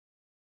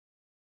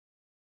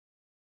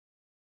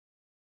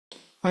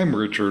I'm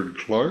Richard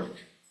Clarke.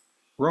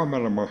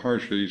 Ramana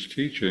Maharshi's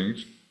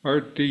teachings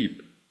are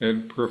deep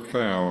and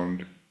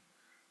profound.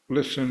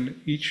 Listen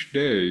each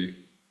day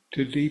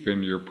to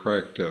deepen your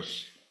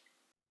practice.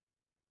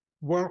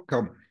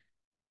 Welcome.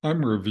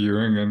 I'm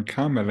reviewing and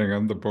commenting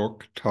on the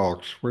book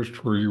Talks with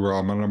Sri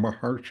Ramana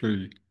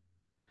Maharshi.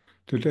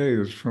 Today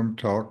is from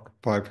Talk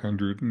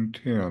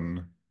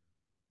 510.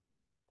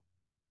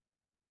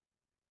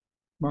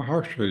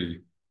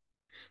 Maharshi,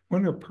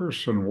 when a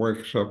person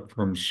wakes up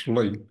from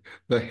sleep,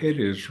 the head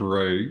is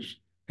raised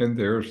and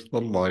there's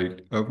the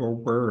light of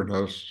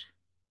awareness.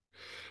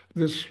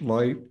 This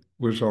light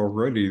was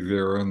already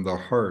there in the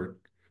heart,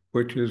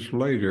 which is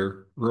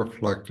later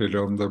reflected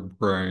on the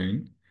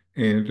brain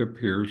and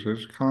appears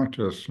as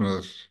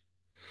consciousness.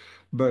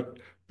 But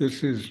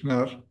this is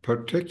not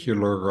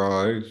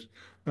particularized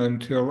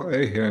until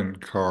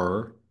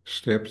ahankar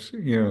steps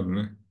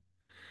in.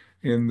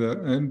 In the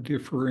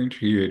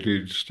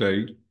undifferentiated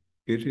state,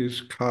 it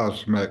is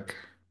cosmic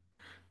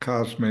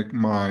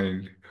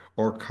mind,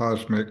 or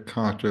cosmic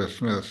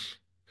consciousness.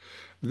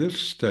 This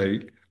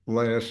state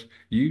lasts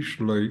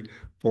usually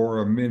for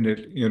a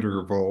minute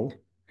interval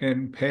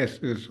and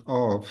passes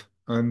off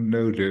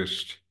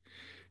unnoticed.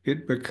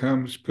 It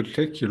becomes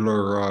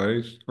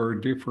particularized or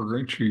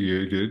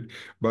differentiated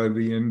by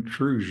the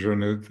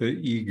intrusion of the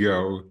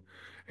ego,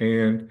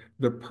 and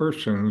the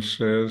person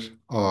says,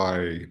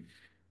 I.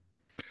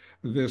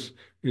 This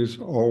is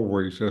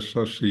always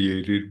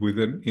associated with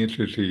an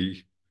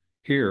entity,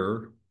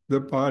 here, the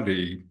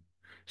body.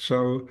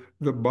 So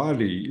the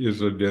body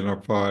is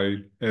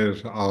identified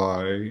as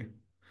I,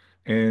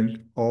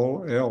 and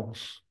all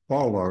else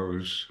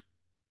follows.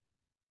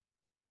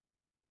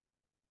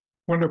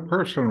 When a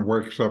person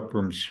wakes up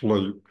from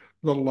sleep,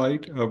 the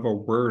light of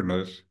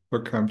awareness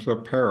becomes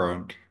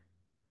apparent.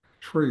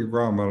 Sri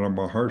Ramana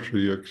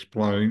Maharshi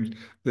explains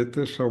that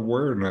this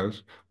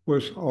awareness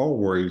was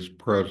always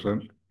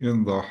present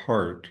in the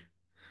heart,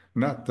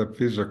 not the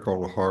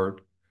physical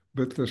heart,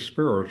 but the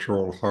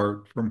spiritual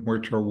heart from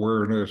which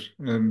awareness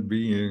and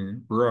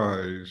being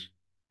rise.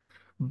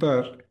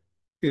 But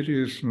it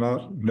is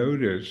not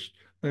noticed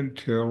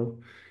until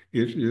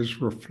it is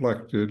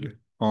reflected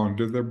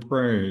onto the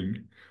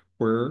brain,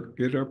 where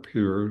it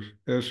appears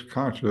as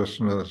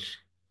consciousness.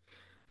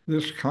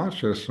 This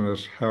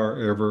consciousness,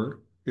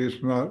 however,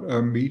 is not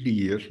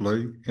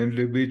immediately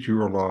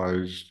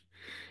individualized.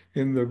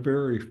 In the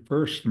very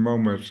first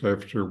moments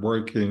after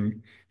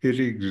waking, it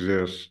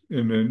exists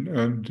in an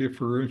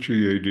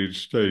undifferentiated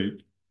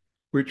state,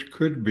 which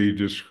could be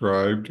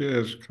described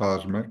as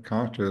cosmic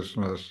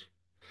consciousness.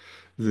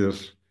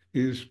 This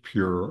is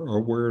pure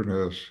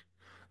awareness,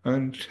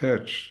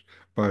 untouched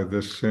by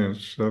the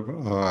sense of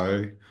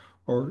I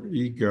or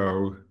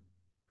ego.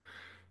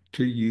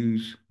 To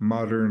use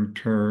modern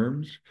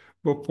terms,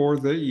 before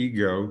the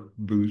ego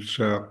boots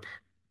up.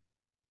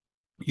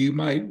 You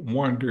might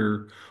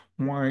wonder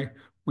why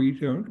we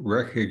don't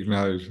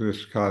recognize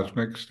this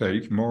cosmic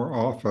state more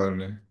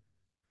often.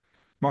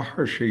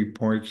 Maharshi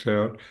points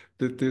out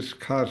that this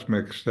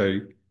cosmic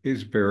state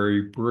is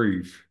very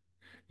brief,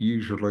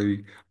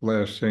 usually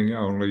lasting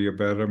only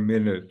about a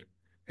minute,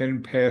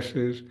 and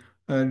passes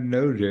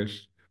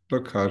unnoticed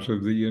because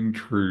of the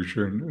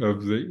intrusion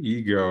of the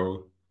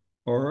ego,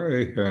 or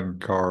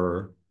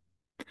ahankar.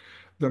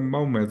 The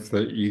moment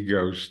the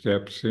ego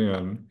steps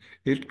in,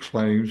 it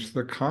claims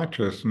the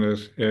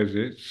consciousness as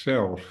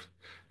itself,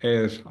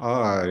 as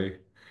I,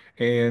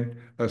 and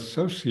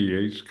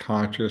associates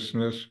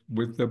consciousness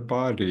with the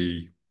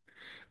body.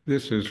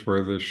 This is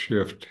where the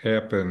shift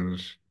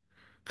happens.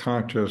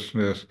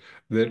 Consciousness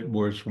that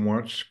was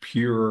once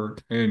pure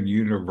and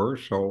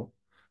universal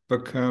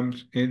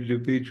becomes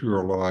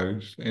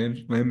individualized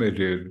and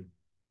limited.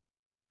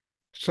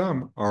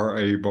 Some are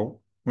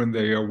able, when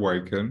they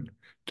awaken,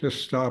 to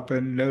stop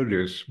and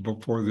notice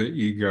before the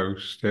ego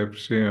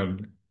steps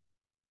in.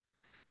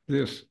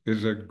 This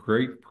is a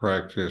great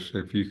practice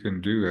if you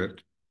can do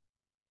it.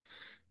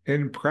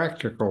 In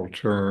practical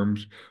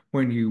terms,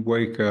 when you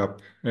wake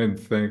up and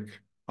think,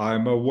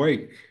 I'm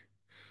awake,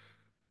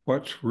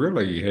 what's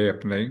really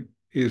happening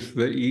is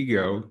the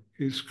ego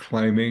is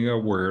claiming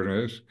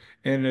awareness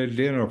and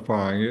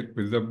identifying it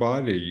with the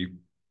body.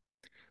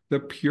 The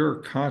pure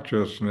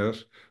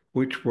consciousness,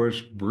 which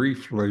was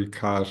briefly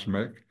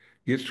cosmic,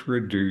 gets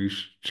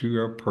reduced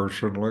to a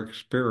personal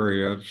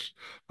experience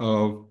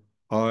of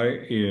I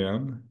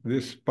am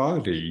this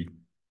body.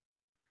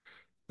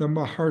 The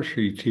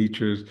Maharshi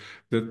teaches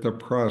that the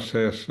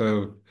process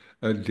of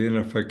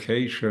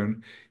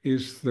identification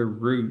is the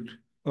root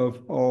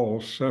of all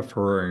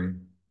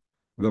suffering.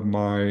 The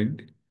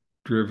mind,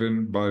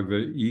 driven by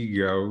the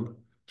ego,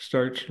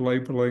 starts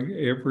labeling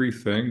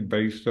everything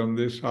based on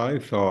this I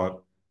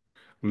thought,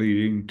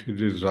 leading to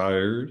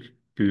desires,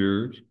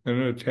 fears,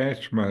 and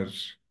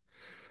attachments.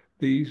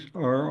 These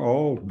are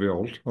all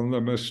built on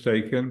the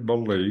mistaken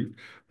belief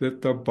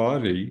that the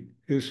body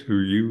is who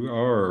you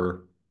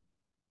are.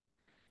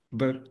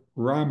 But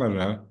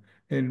Ramana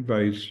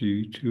invites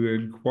you to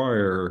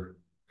inquire,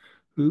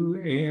 who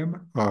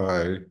am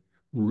I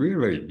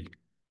really?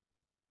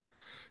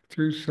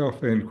 Through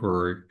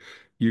self-inquiry,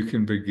 you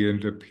can begin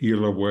to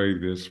peel away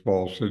this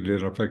false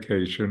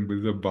identification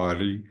with the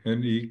body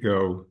and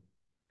ego.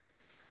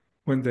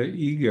 When the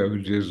ego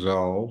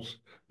dissolves,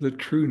 the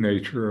true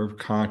nature of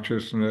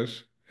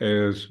consciousness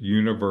as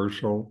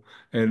universal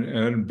and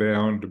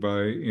unbound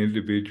by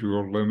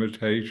individual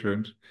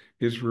limitations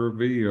is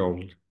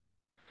revealed.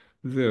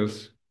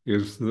 This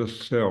is the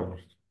self,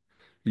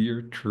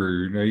 your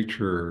true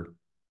nature,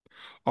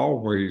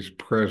 always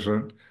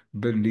present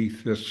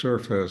beneath the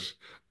surface,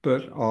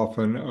 but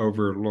often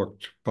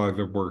overlooked by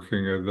the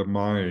working of the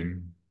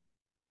mind.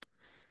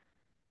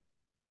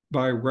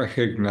 By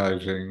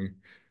recognizing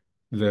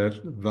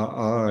that the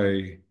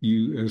I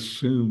you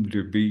assume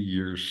to be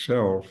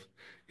yourself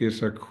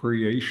is a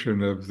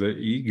creation of the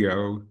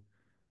ego,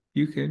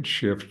 you can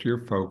shift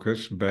your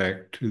focus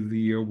back to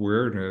the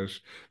awareness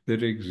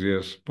that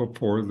exists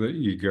before the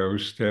ego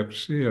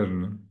steps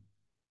in.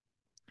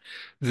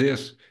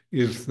 This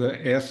is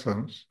the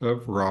essence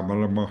of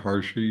Ramana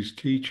Maharshi's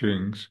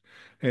teachings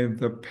and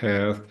the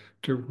path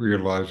to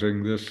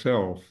realizing the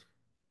self.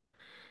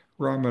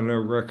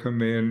 Ramana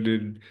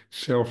recommended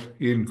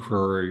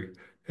self-inquiry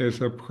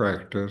as a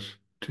practice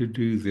to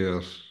do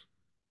this.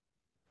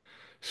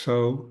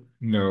 So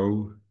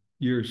know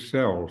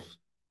yourself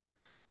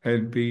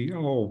and be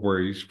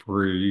always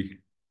free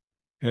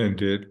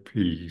and at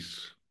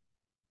peace.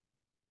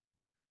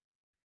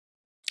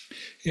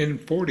 In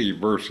 40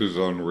 Verses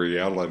on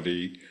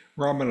Reality,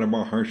 Ramana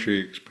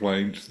Maharshi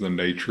explains the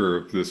nature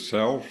of the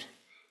self,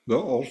 the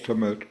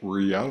ultimate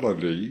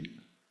reality,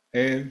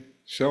 and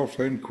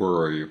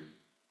self-inquiry.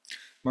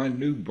 My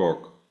new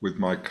book, with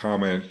my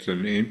comments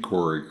and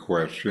inquiry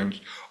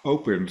questions,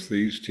 opens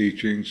these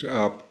teachings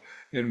up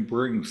and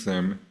brings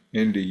them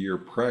into your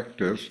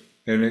practice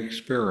and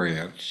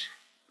experience.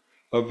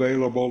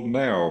 Available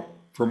now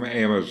from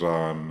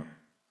Amazon.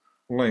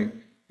 Link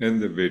in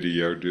the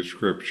video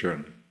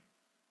description.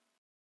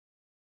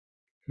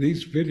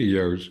 These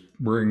videos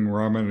bring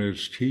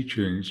Ramana's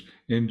teachings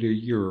into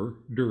your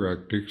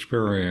direct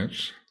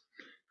experience.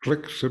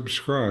 Click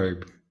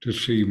subscribe to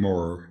see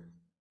more.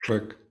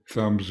 Click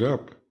thumbs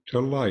up to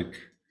like,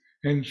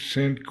 and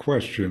send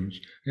questions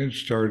and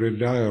start a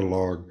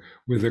dialogue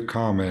with a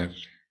comment.